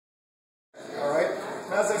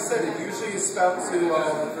said, it usually is set to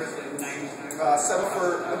settle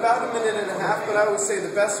for about a minute and a half, but I would say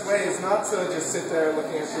the best way is not to just sit there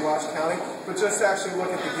looking at your watch counting, but just to actually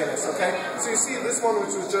look at the Guinness, okay? So you see this one,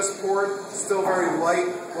 which was just poured, still very light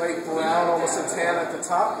brown, almost a tan at the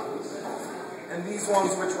top. And these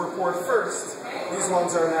ones which were poured first, these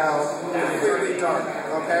ones are now completely dark,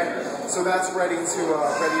 okay? So that's ready to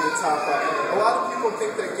top up. A lot of people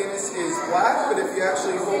think that Guinness is black, but if you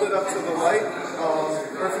actually hold it up to the light,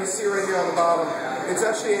 or if you see right here on the bottom, it's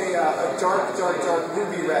actually a dark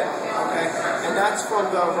ruby red, okay? And that's from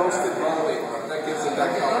the roasted barley that gives it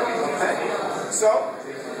that color, okay? So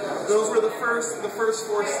those were the first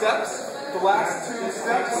 4 steps. The last 2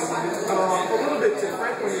 steps, a little bit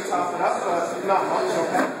different when you top it up, but not much,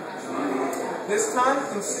 okay? This time,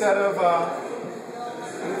 instead of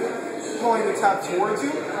pulling the tap towards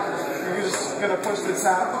you, you're just going to push the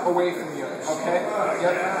tap away from you, okay?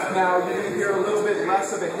 Yep. Now, you're going to hear a little bit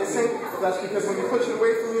less of a hissing. That's because when you push it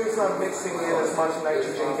away from you, it's not mixing in as much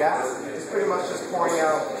nitrogen gas. It's pretty much just pouring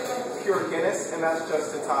out pure Guinness, and that's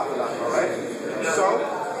just to top it up, all right? So,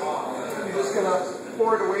 you're just going to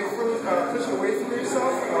pour it away from, push it away from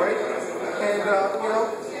yourself, all right? And, you know,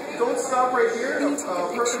 don't stop right here.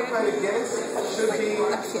 Perfect kind of Guinness should be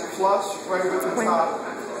flush right with the top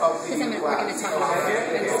of the glass. We're going to top it off.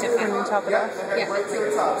 We're going to top it off? Yeah, right to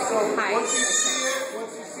the top. So once you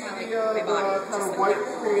see the kind of white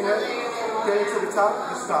creamy head getting to the top,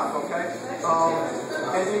 you stop, okay?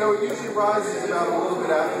 And you know, it usually rises about a little bit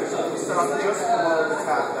after, so if you stop just below the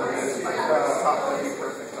top, that means the top will be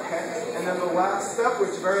perfect, okay? And then the last step, which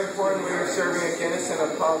is very important when you're serving a Guinness in a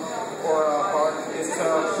pub or a bar, is to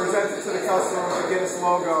present it to the customer with the Guinness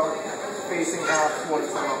logo facing out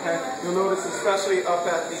towards them, okay? You'll notice, especially up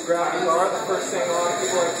at the gravity bar, the first thing a lot of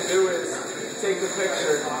people like to do is take the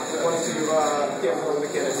picture once you get one of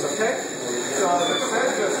the Guinness, okay? So as I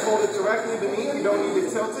said, just hold it directly beneath. You don't need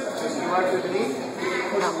it tilted, just directly beneath.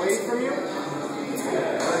 Push away from you.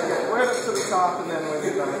 Get right up to the top, and then when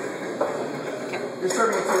you're done, you're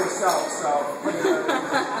serving it to yourself, so when you're done,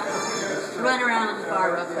 run around the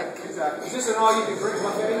bar real quick. Exactly. Is this an all-you-can-drink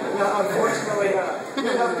buffet? No, unfortunately not. We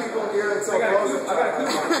have people here until closing time.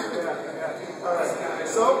 All right.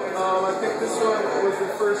 So, I think this one was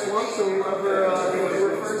the first one, so whoever you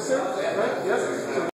were first, sir?